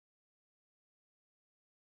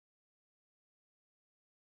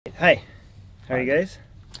Hi, how are you guys?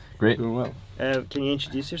 Great. Doing well. Can you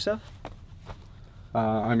introduce yourself?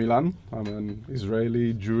 I'm Ilan. I'm an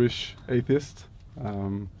Israeli Jewish atheist.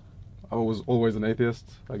 I was always an atheist.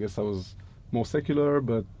 I guess I was more secular,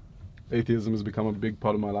 but atheism has become a big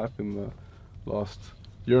part of my life in the last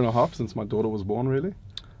year and a half since my daughter was born, really.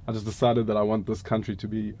 I just decided that I want this country to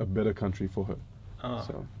be a better country for her.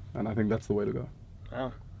 Oh. And I think that's the way to go.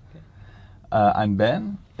 Wow. I'm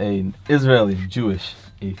Ben, an Israeli Jewish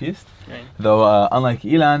atheist. Right. Though, unlike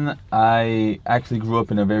Ilan, I actually grew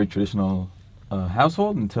up in a very traditional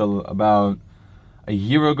household until about a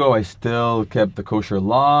year ago. I still kept the kosher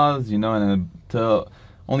laws, and until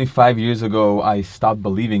only 5 years ago, I stopped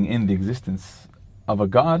believing in the existence of a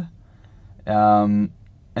God. And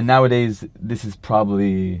nowadays, this is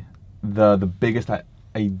probably the biggest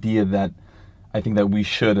idea that I think that we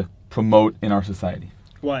should promote in our society.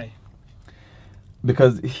 Why?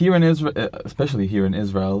 Because here in Israel, especially here in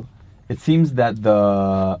Israel, it seems that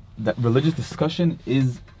that religious discussion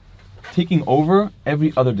is taking over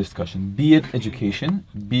every other discussion, be it education,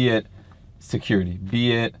 be it security,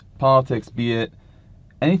 be it politics, be it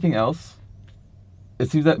anything else.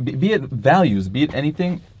 It seems that be it values, be it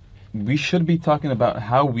anything, we should be talking about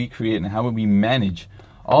how we create and how we manage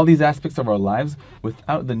all these aspects of our lives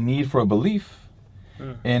without the need for a belief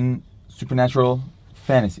in supernatural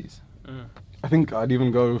fantasies. I think I'd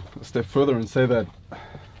even go a step further and say that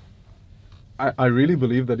I really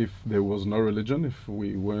believe that if there was no religion, if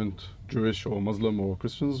we weren't Jewish or Muslim or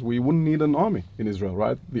Christians, we wouldn't need an army in Israel,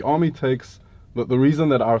 right? The army takes, the reason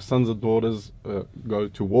that our sons and daughters go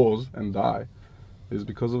to wars and die is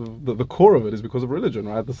because of, the core of it is because of religion,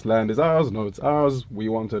 right? This land is ours, no, it's ours, we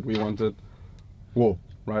want it, war,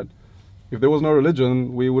 right? If there was no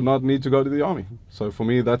religion, we would not need to go to the army. So for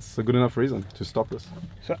me, that's a good enough reason to stop this.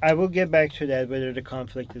 So I will get back to that, whether the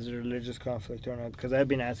conflict is a religious conflict or not, because I've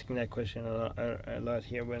been asking that question a lot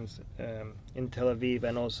here in Tel Aviv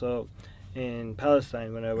and also in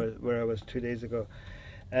Palestine where I was 2 days ago.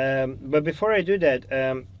 But before I do that,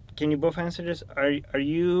 can you both answer this? Are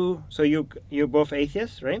you you're both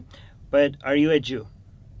atheists, right? But are you a Jew?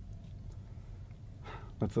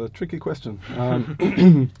 That's a tricky question.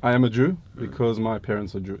 I am a Jew because my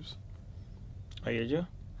parents are Jews. Are you a Jew?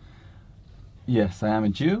 Yes, I am a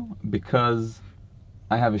Jew because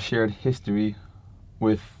I have a shared history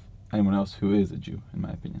with anyone else who is a Jew, in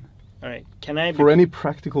my opinion. All right. Can I? For any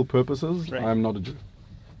practical purposes, Right. I'm not a Jew.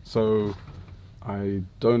 So I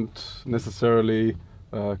don't necessarily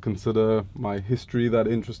consider my history that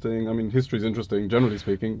interesting. I mean, history is interesting, generally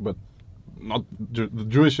speaking, but not the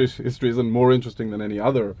Jewish history isn't more interesting than any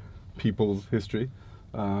other people's history.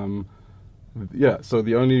 So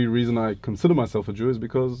the only reason I consider myself a Jew is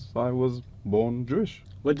because I was born Jewish.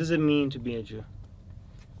 What does it mean to be a Jew?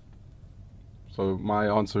 So my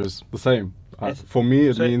answer is the same. Yes. For me,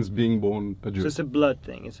 it So means being born a Jew. So it's a blood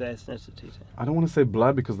thing. It's an ethnicity thing. I don't want to say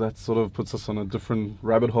blood because that sort of puts us on a different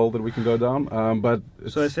rabbit hole that we can go down. But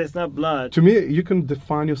So if it's not blood, to me, you can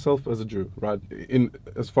define yourself as a Jew, right?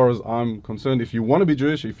 As far as I'm concerned, if you want to be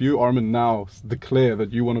Jewish, if you, Armin, now declare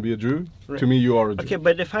that you want to be a Jew, Right. to me, you are a Jew. okay.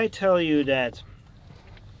 But if I tell you that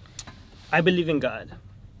I believe in God,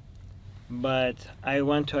 but I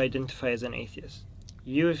want to identify as an atheist,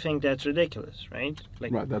 you think that's ridiculous, right?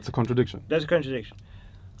 Right, that's a contradiction. That's a contradiction.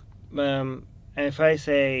 And if I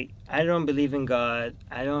say I don't believe in God,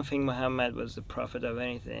 I don't think Muhammad was the prophet of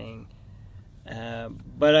anything,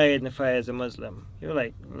 but I identify as a Muslim, you're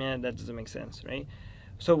like, yeah, that doesn't make sense, right?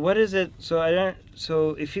 So what is it?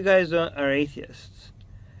 So if you guys are atheists,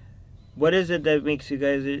 what is it that makes you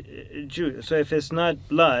guys a Jew? So if it's not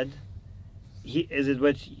blood, is it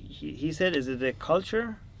what he said? Is it a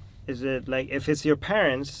culture? Is it like if it's your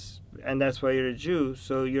parents and that's why you're a Jew?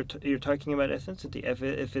 So you're talking about ethnicity.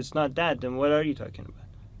 If it's not that, then what are you talking about?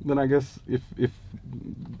 Then I guess if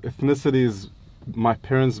ethnicity is my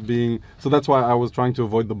parents being, so that's why I was trying to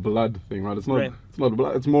avoid the blood thing, right? It's not. Right. It's not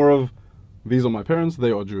blood. It's more of these are my parents.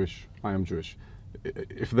 They are Jewish. I am Jewish.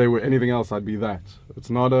 If they were anything else, I'd be that.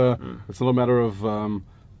 It's not a. It's not a matter of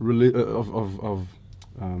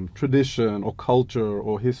tradition or culture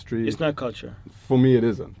or history. It's not culture. For me, it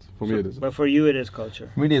isn't. For me, it isn't. But for you, it is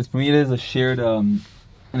culture. For me, it is a shared, in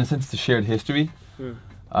a sense, it's a shared history.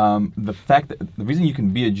 The fact that the reason you can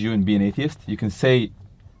be a Jew and be an atheist, you can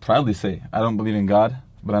proudly say, I don't believe in God,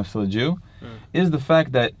 but I'm still a Jew, is the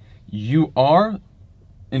fact that you are,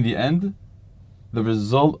 in the end, the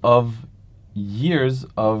result of years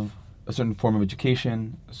of a certain form of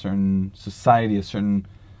education, a certain society, a certain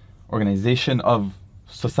organization of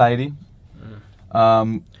society.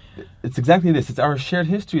 It's exactly this. It's our shared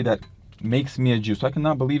history that makes me a Jew. So I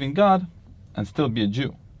cannot believe in God and still be a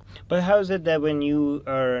Jew. But how is it that when you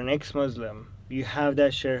are an ex-Muslim, you have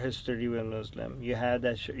that shared history with Muslim, you had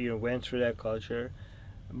that you went through that culture,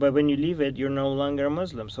 but when you leave it, you're no longer a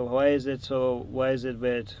Muslim. So why is it so? Why is it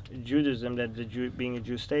with Judaism that the Jew, being a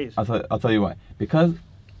Jew stays? I'll tell you why. Because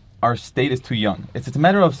our state is too young. It's a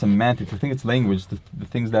matter of semantics. I think it's language. The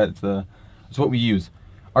things that it's what we use.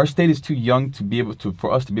 Our state is too young to be able to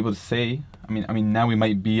for us to be able to say. I mean now we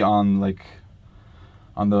might be on like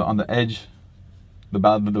on the edge,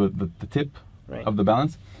 the tip Right. of the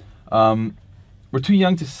balance. We're too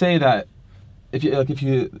young to say that if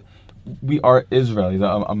you we are Israelis.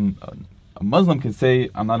 A Muslim can say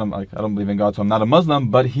I don't believe in God, so I'm not a Muslim,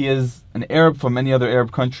 but he is an Arab from any other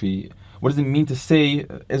Arab country. What does it mean to say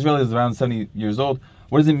Israel is around 70 years old?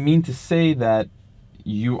 What does it mean to say that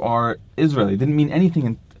you are Israeli? It didn't mean anything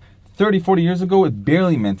in 30, 40 years ago. It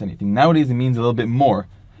barely meant anything. Nowadays it means a little bit more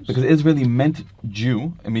because Israeli meant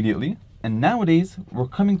Jew immediately, and nowadays we're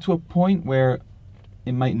coming to a point where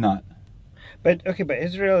it might not. But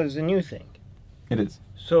Israel is a new thing. It is.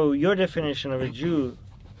 So your definition of a Jew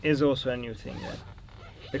is also a new thing then,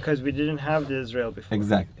 because we didn't have the Israel before.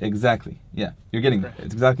 Exactly. Yeah, you're getting Right. it.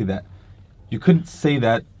 It's exactly that. You couldn't say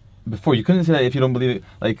that before. You couldn't say that if you don't believe it.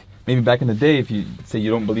 Like maybe back in the day, if you say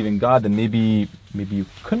you don't believe in God, then maybe you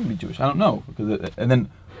couldn't be Jewish. I don't know. And then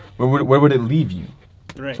where would it leave you?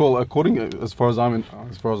 Right. Well, as far as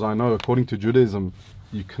I know, according to Judaism,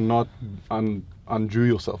 you cannot un-Jew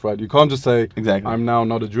yourself, right? You can't just say, Exactly. I'm now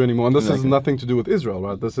not a Jew anymore. And this has Exactly. nothing to do with Israel,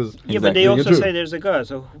 right? This is Yeah, but they being a also Jew. say there's a God.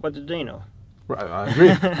 So what do they know? Right, I agree.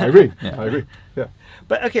 I agree. Yeah. I agree. Yeah.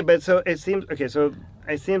 But so it seems So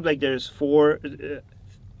it seems like there's four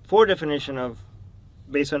definition of,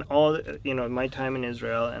 based on all my time in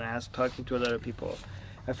Israel and talking to a lot of people,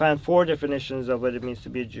 I found four definitions of what it means to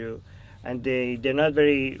be a Jew, and they're not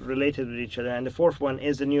very related with each other. And the fourth one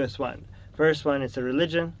is the newest one. First one, it's a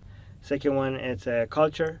religion. Second one, it's a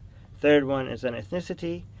culture. Third one is an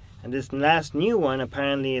ethnicity, and this last new one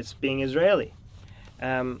apparently it's being Israeli.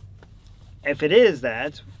 If it is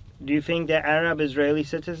that, do you think that Arab Israeli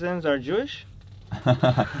citizens are Jewish?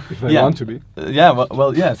 If they Yeah. want to be.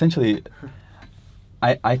 Well, yeah. Essentially,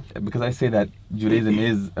 because I say that Judaism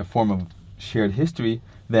is a form of shared history,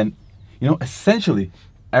 then essentially,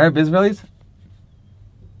 Arab Israelis,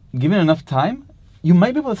 given enough time, you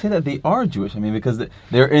might be able to say that they are Jewish. I mean, because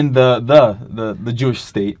they're in the Jewish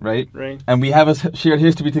state, right? Right. And we have a shared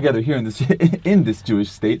history together here in this in this Jewish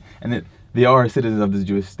state, and they are citizens of this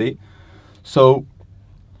Jewish state. So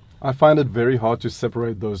I find it very hard to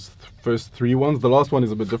separate those first three ones. The last one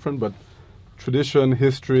is a bit different, but tradition,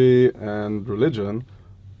 history, and religion,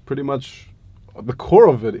 pretty much the core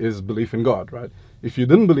of it is belief in God, right? If you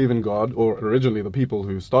didn't believe in God, or originally the people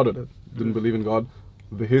who started it didn't believe in God,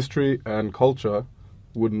 the history and culture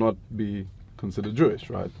would not be considered Jewish,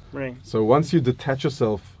 right? Right. So once you detach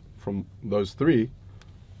yourself from those three,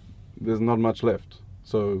 there's not much left.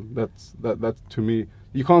 So that's to me,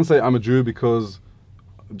 you can't say I'm a Jew because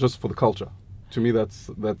just for the culture. To me, that's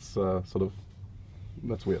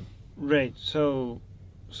weird. Right. So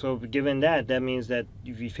given that means that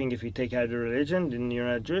if you take out the religion, then you're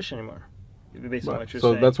not Jewish anymore, based on Right. what you're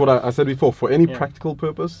So saying. that's what I said before. For any Yeah. practical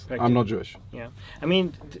purpose, Practical. I'm not Jewish. Yeah. I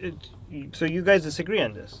mean, so you guys disagree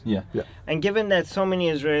on this. yeah. And given that so many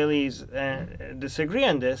Israelis disagree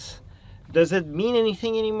on this, does it mean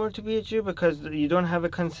anything anymore to be a Jew? Because you don't have a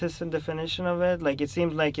consistent definition of it. Like, it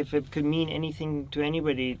seems like if it could mean anything to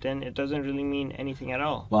anybody, then it doesn't really mean anything at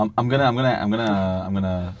all. Well, I'm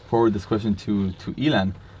gonna forward this question to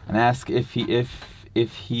Ilan and ask if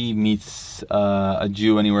he meets a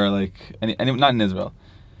Jew anywhere, like not in Israel.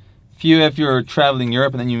 If you're traveling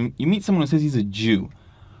Europe and then you meet someone who says he's a Jew,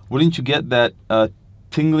 wouldn't you get that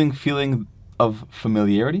tingling feeling of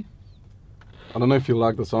familiarity? I don't know if you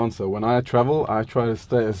like this answer. When I travel, I try to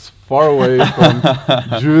stay as far away from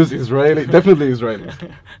Jews, definitely Israelis.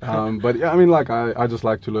 But yeah, I mean, like I just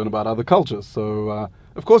like to learn about other cultures. So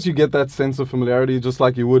of course you get that sense of familiarity, just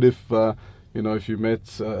like you would if if you met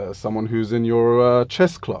someone who's in your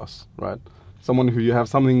chess class, right? Someone who you have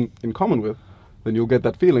something in common with, then you'll get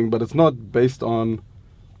that feeling. But it's not based on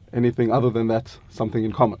anything other than that something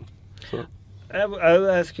in common. So I'll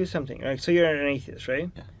ask you something. Right? So you're an atheist, right?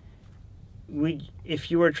 Yeah.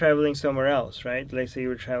 If you were traveling somewhere else, right? Let's say you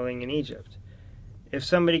were traveling in Egypt. If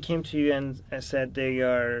somebody came to you and said they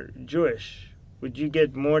are Jewish, would you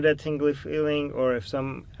get more that tingly feeling? Or if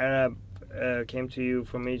some Arab came to you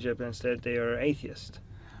from Egypt and said they are atheist?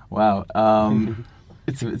 Wow,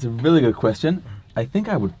 it's a really good question. I think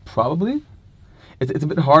I would probably. It's a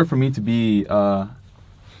bit hard for me to be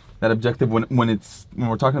objective when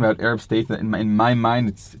we're talking about Arab states. In my mind,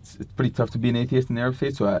 it's pretty tough to be an atheist in Arab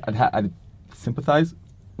states. So I'd sympathize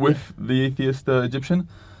with the atheist Egyptian.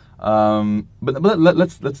 But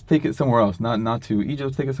let's take it somewhere else. Not to Egypt.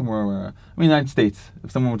 Let's take it somewhere where United States.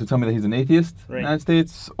 If someone were to tell me that he's an atheist in the United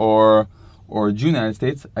States or a Jew in the United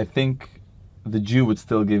States, I think the Jew would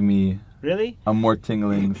still give me a more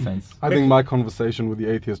tingling sense. I think my conversation with the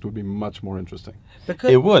atheist would be much more interesting.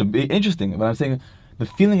 It would be interesting, but I'm saying the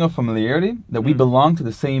feeling of familiarity, that we belong to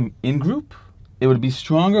the same in-group, it would be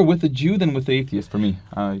stronger with the Jew than with the atheist for me.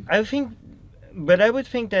 I think, but I would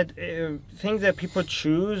think that things that people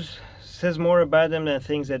choose says more about them than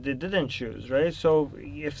things that they didn't choose, right? So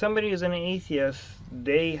if somebody is an atheist,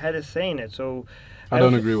 they had a say in it. So I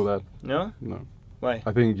don't agree with that. No? No. Why?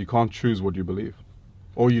 I think you can't choose what you believe.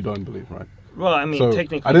 Or you don't believe, right? Well, I mean, so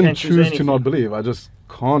technically, I didn't can't choose to not believe. I just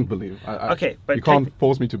can't believe. Okay, but you can't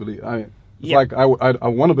force me to believe. I mean, it's like I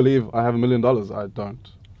want to believe I have $1 million. I don't.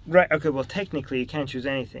 Right. Okay. Well, technically, you can't choose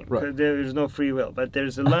anything. Right. There is no free will. But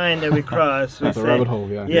there's a line that we cross. That's a rabbit hole.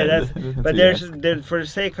 Yeah. Yeah. That's. But there's for the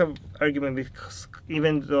sake of argument, because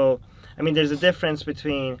even though, I mean, there's a difference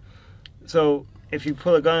between. So if you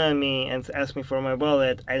pull a gun on me and ask me for my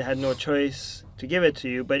wallet, I had no choice to give it to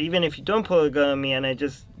you. But even if you don't pull a gun on me and I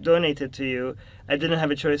just donate it to you, I didn't have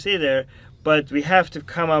a choice either. But we have to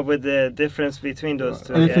come up with the difference between those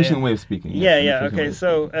two. An efficient way of speaking. Yeah. Okay.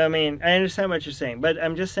 So I mean, I understand what you're saying, but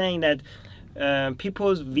I'm just saying that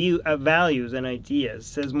people's values and ideas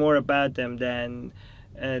says more about them than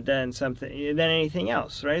anything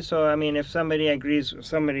else, right? So I mean, if somebody agrees, if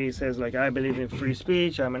somebody says like, I believe in free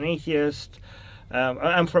speech, I'm an atheist.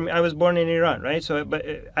 I was born in Iran, right? So, but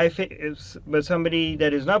somebody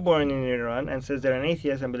that is not born in Iran and says they're an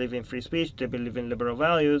atheist and believe in free speech, they believe in liberal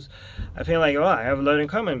values, I feel like, oh, I have a lot in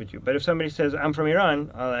common with you. But if somebody says I'm from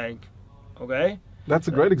Iran, I'm like, okay. That's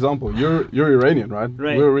a great example. You're Iranian, right?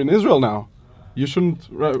 Right. We're in Israel now. We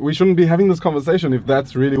shouldn't be having this conversation if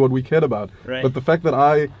that's really what we cared about. Right. But the fact that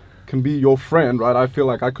I can be your friend, right? I feel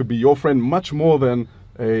like I could be your friend much more than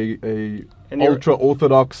a ultra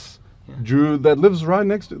orthodox Jew that lives right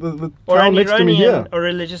next to the town next to me here, or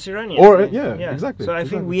religious Iranian, or yeah, exactly. So I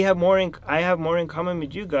think we have more. I have more in common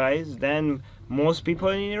with you guys than most people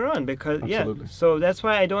in Iran, because Absolutely. So that's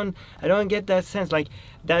why I don't get that sense, like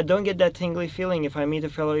that. Don't get that tingly feeling if I meet a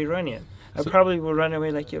fellow Iranian. I probably will run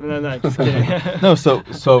away like you. No, I'm just kidding. No, so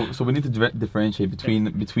we need to differentiate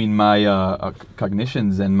between my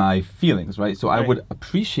cognitions and my feelings, right? So I would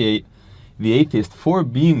appreciate the atheist for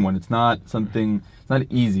being one. It's not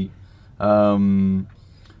easy. Not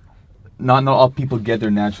all people get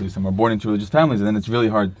there naturally. Some are born into religious families, and then it's really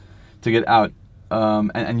hard to get out.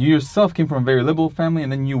 And you yourself came from a very liberal family,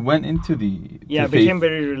 and then you went into the faith. Became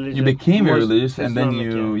very religious. You became very religious, and then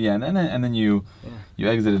you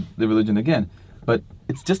exited the religion again. But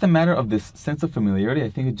it's just a matter of this sense of familiarity. I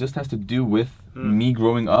think it just has to do with me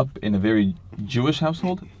growing up in a very Jewish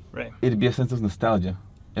household. Right. It'd be a sense of nostalgia.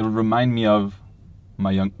 It would remind me of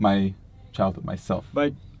my childhood, myself.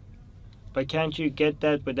 But can't you get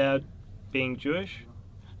that without being Jewish?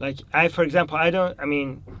 Like for example,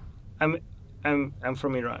 I'm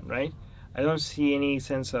from Iran, right? I don't see any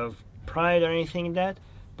sense of pride or anything in that.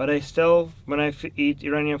 But I still, when I eat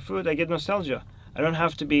Iranian food, I get nostalgia. I don't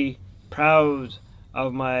have to be proud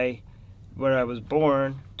of where I was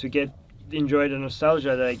born to enjoy the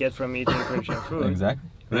nostalgia that I get from eating Persian food. Exactly.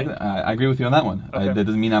 Right? I agree with you on that one. Okay. That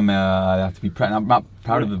doesn't mean I have to be proud. I'm not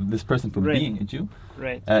proud of this person for being a Jew.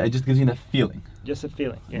 Right. It just gives you that feeling. Just a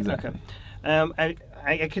feeling. Yeah. Exactly. Okay.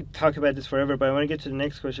 I could talk about this forever, but I want to get to the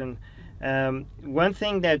next question. One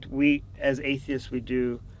thing that we, as atheists, we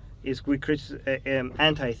do is we criticize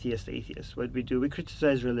anti-theist atheists. What we do, we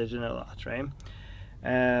criticize religion a lot, right?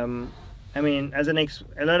 I mean, as a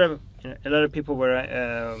lot of people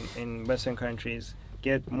were in Western countries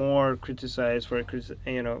get more criticized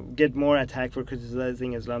get more attacked for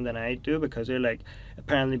criticizing Islam than I do, because they're like,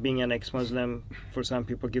 apparently being an ex-Muslim for some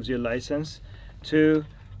people gives you a license to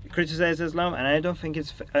criticize Islam, and I don't think it's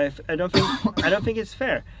fair.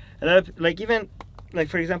 A lot of, like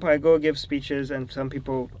for example, I go give speeches and some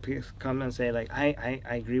people come and say like, I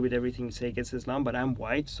agree with everything you say against Islam, but I'm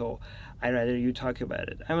white, so I'd rather you talk about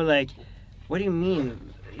it. I'm like, what do you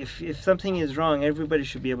mean? If something is wrong, everybody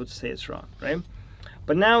should be able to say it's wrong, right?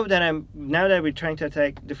 But now that we're trying to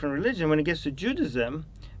attack different religion, when it gets to Judaism,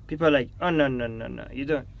 people are like, oh no, you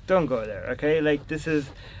don't go there, okay? Like this is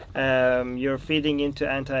you're feeding into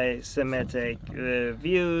anti-Semitic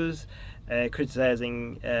views,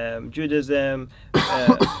 criticizing Judaism,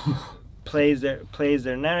 plays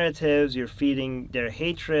their narratives. You're feeding their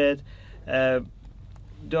hatred.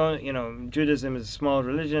 don't, Judaism is a small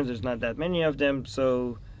religion. There's not that many of them,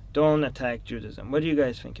 so don't attack Judaism. What do you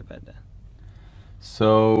guys think about that?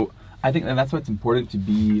 So I think that's why it's important to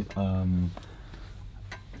be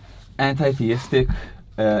anti-theistic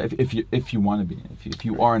if you want to be. If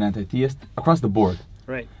you are an anti-theist across the board.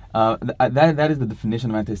 Right. That is the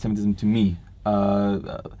definition of anti-Semitism to me.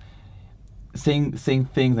 Saying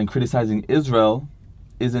things and criticizing Israel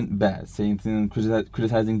isn't bad. Saying things and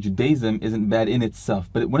criticizing Judaism isn't bad in itself.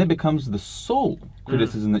 But when it becomes the sole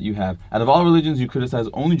criticism that you have, out of all religions you criticize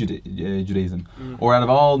only Judaism, or out of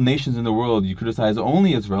all nations in the world you criticize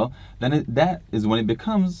only Israel, then that is when it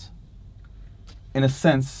becomes, in a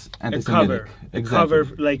sense, anti-Semitic. A cover,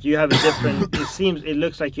 like you have a different. It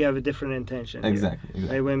looks like you have a different intention. Exactly.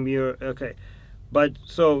 Right, when you're okay, but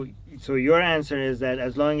so your answer is that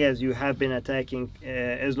as long as you have been attacking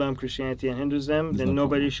Islam, Christianity, and Hinduism, then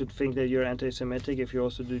nobody should think that you're anti-Semitic if you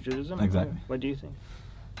also do Judaism. Exactly. What do you think?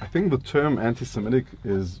 I think the term anti-Semitic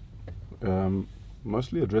is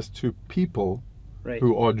mostly addressed to people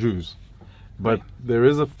who are Jews, but there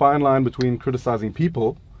is a fine line between criticizing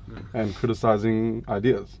people and criticizing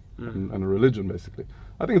ideas and a religion, basically.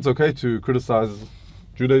 I think it's okay to criticize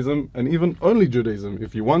Judaism, and even only Judaism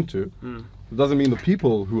if you want to. It doesn't mean the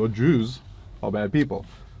people who are Jews are bad people.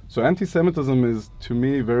 So anti-Semitism is, to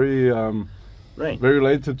me, very very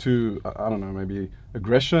related to, I don't know, maybe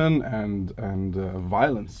aggression and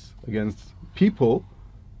violence against people,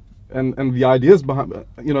 and the ideas behind,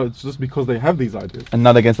 it's just because they have these ideas. And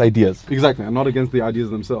not against ideas. Exactly, and not against the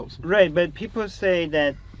ideas themselves. Right, but people say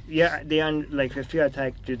that, like if you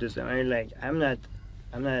attack Judaism, I'm not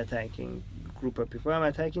attacking group of people. I'm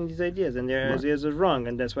attacking these ideas, and their ideas are wrong,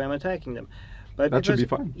 and that's why I'm attacking them. But that should be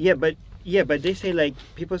fine. But they say,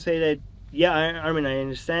 people say that, I mean, I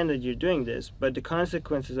understand that you're doing this, but the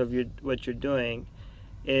consequences of what you're doing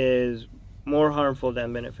is more harmful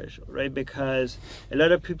than beneficial, right? Because a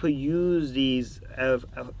lot of people use these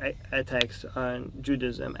attacks on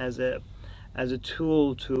Judaism as a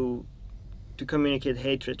tool to communicate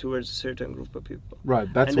hatred towards a certain group of people. Right.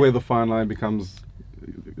 That's where the fine line becomes.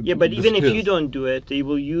 But even if you don't do it, they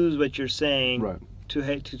will use what you're saying right.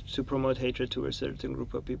 to promote hatred to a certain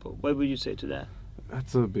group of people. What would you say to that?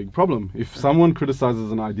 That's a big problem. If someone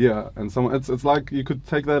criticizes an idea, and it's like you could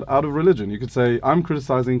take that out of religion. You could say, I'm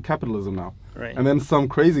criticizing capitalism now. Right. And then some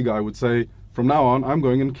crazy guy would say, from now on, I'm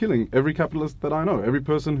going and killing every capitalist that I know, every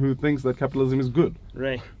person who thinks that capitalism is good.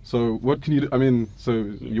 Right. So what can you do? I mean,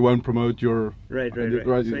 you won't promote your... Right. So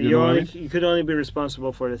you could only be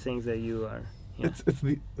responsible for the things that you are. Yeah.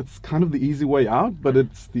 It's kind of the easy way out, but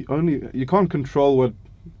it's the only... You can't control what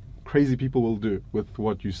crazy people will do with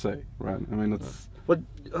what you say, right? I mean, it's...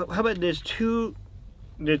 How about there's two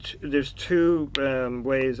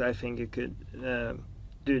ways I think you could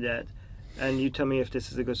do that, and you tell me if this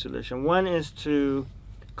is a good solution. One is to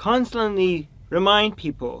constantly remind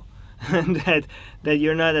people that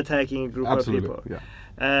you're not attacking a group Absolutely, of people,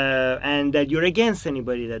 yeah. and that you're against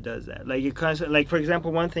anybody that does that. Like for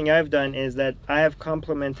example, one thing I've done is that I have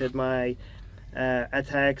complemented my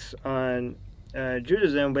attacks on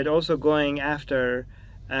Judaism, but also going after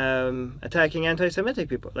attacking anti-Semitic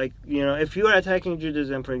people. Like, if you are attacking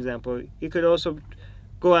Judaism, for example, you could also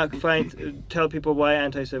go out tell people why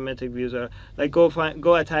anti-Semitic views are, like, go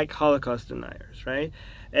attack Holocaust deniers, right?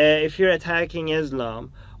 If you're attacking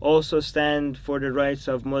Islam, also stand for the rights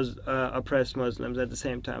of oppressed Muslims at the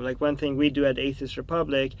same time. Like, one thing we do at Atheist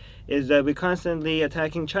Republic is that we're constantly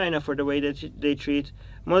attacking China for the way that they treat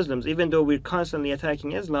Muslims. Even though we're constantly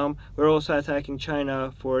attacking Islam, we're also attacking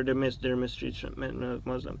China for their mistreatment of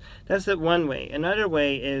Muslims. That's the one way. Another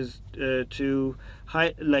way is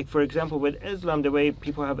like, for example, with Islam, the way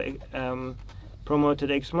people have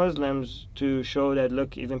promoted ex-Muslims to show that,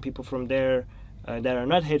 look, even people from there that are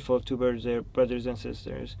not hateful towards their brothers and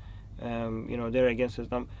sisters, they're against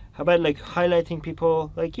Islam. How about, like, highlighting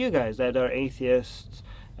people like you guys that are atheists,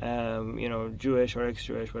 Jewish or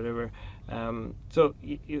ex-Jewish, whatever. So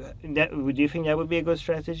would you think that would be a good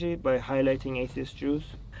strategy, by highlighting atheist Jews?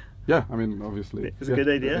 Yeah, I mean, obviously. It's a good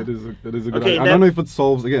idea? It is a good idea. I don't know if it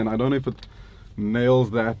solves, again, I don't know if it nails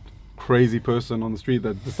that crazy person on the street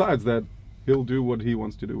that decides that he'll do what he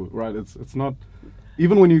wants to do, right? It's not...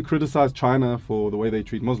 Even when you criticize China for the way they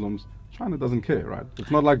treat Muslims, China doesn't care, right? It's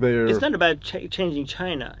not like they're... It's not about changing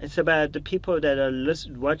China. It's about the people that are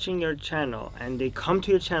watching your channel, and they come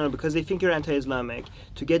to your channel because they think you're anti-Islamic,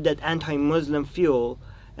 to get that anti-Muslim fuel,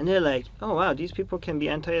 and they're like, oh wow, these people can be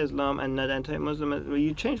anti-Islam and not anti-Muslim. Well,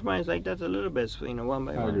 you change minds like that a little bit, one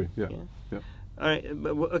by one. I agree, yeah. All right,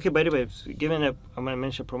 okay, by the way, I'm going to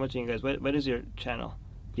mention promoting you guys. What is your channel?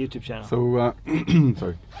 YouTube channel? So,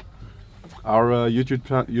 sorry. Our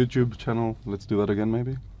YouTube channel. Let's do that again,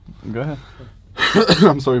 maybe. Go ahead.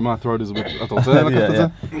 I'm sorry, my throat is a bit.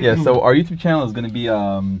 Yeah. So our YouTube channel is going to be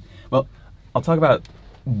well, I'll talk about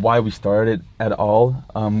why we started at all.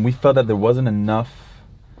 We felt that there wasn't enough.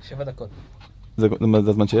 7 דקות. זה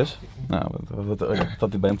הזמן שיש?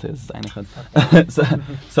 חשבתי באמצע, אז עין אחד.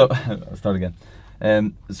 So, I'll start again.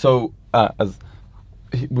 As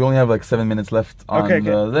we only have like 7 minutes left on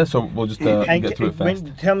this, so we'll just get through it fast.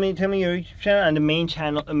 Tell me your YouTube channel and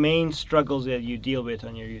the main struggles that you deal with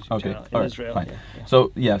on your YouTube channel in Israel. Fine.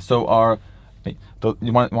 Yeah. So our,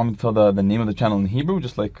 you want me to tell the name of the channel in Hebrew,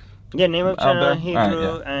 just like? Yeah, name of channel in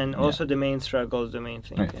Hebrew, right, and also the main struggles, the main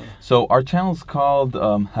thing. Right. So our channel is called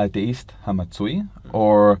Atheist Hamatzui,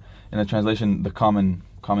 or in a translation, the common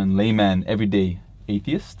layman, everyday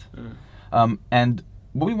atheist. And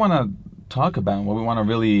what we want to talk about, what we want to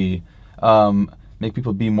really make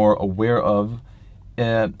people be more aware of,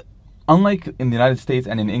 unlike in the United States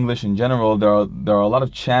and in English in general, there are a lot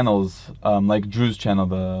of channels like Drew's channel,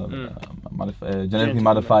 the genetically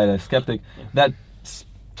modified skeptic, that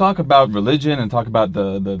talk about religion and talk about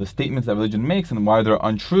the statements that religion makes and why they're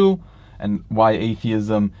untrue and why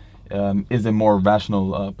atheism is a more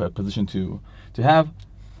rational position to have.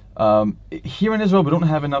 Here in Israel, we don't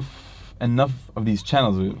have enough of these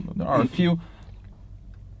channels. There are a few,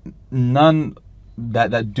 none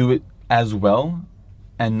that do it as well,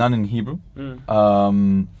 and none in Hebrew.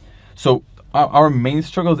 So our main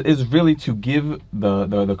struggle is really to give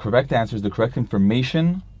the correct answers, the correct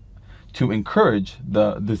information, to encourage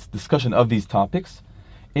this discussion of these topics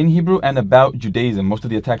in Hebrew and about Judaism. Most of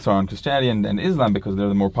the attacks are on Christianity and Islam because they're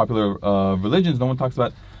the more popular religions. No one talks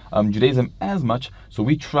about Judaism as much. So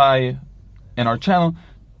we try in our channel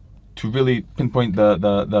to really pinpoint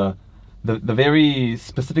the very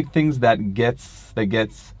specific things that gets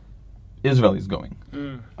Israelis going.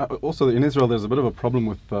 Also, in Israel, there's a bit of a problem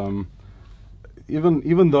with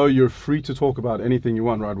even though you're free to talk about anything you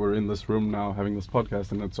want, right? We're in this room now having this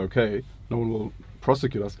podcast, and that's okay. No one will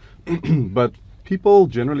prosecute us. But people,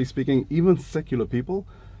 generally speaking, even secular people,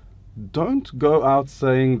 don't go out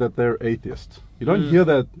saying that they're atheists. You don't hear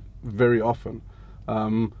that very often.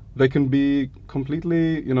 They can be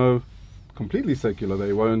completely secular.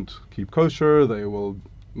 They won't keep kosher. They will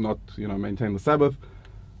not, maintain the Sabbath.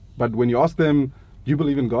 But when you ask them, do you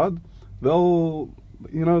believe in God? They'll,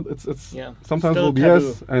 it's sometimes still will be taboo.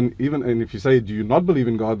 yes, and if you say, do you not believe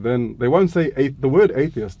in God, then they won't say the word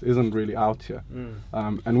atheist isn't really out here.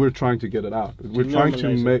 And we're trying to get it out. We're trying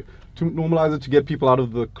to normalize it, to get people out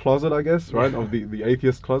of the closet, I guess, right, of the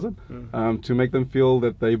atheist closet, to make them feel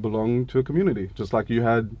that they belong to a community, just like you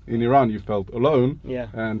had in Iran. You felt alone,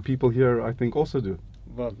 and people here, I think, also do.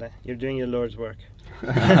 Well, you're doing your Lord's work.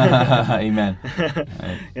 Amen.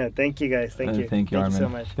 Yeah, thank you guys. Thank you. Thank you, Armin. So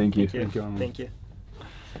much. Thank you. Thank you, Armin. Thank you.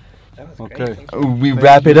 That was Okay. great. Thank you. We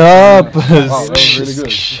wrap it up. Wow, that was really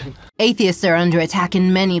good. Atheists are under attack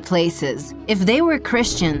in many places. If they were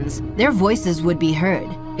Christians, their voices would be heard.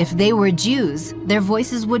 If they were Jews, their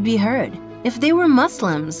voices would be heard. If they were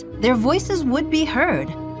Muslims, their voices would be heard.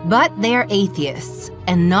 But they are atheists,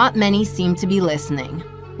 and not many seem to be listening.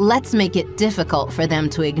 Let's make it difficult for them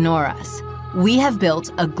to ignore us. We have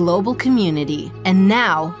built a global community, and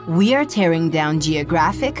now we are tearing down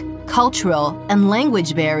geographic, cultural, and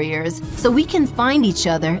language barriers so we can find each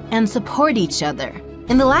other and support each other.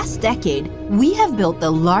 In the last decade, we have built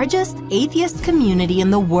the largest atheist community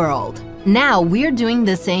in the world. Now we're doing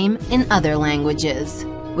the same in other languages.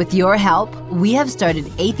 With your help, we have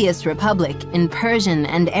started Atheist Republic in Persian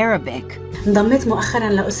and Arabic. انضميت مؤخرا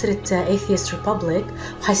لأسرة Atheist Republic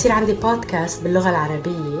وحيصير عندي بودكاست باللغة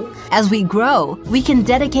العربية. As we grow, we can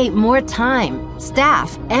dedicate more time,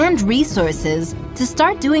 staff, and resources to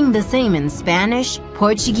start doing the same in Spanish,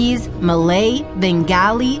 Portuguese, Malay,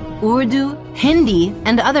 Bengali, Urdu, Hindi,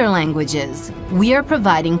 and other languages. We are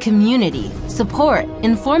providing community, support,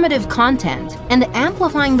 informative content, and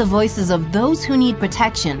amplifying the voices of those who need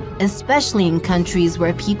protection, especially in countries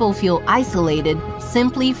where people feel isolated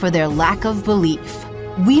simply for their lack of belief.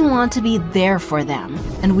 We want to be there for them,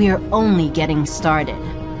 and we are only getting started.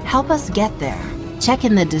 Help us get there. Check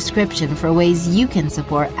in the description for ways you can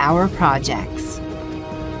support our projects.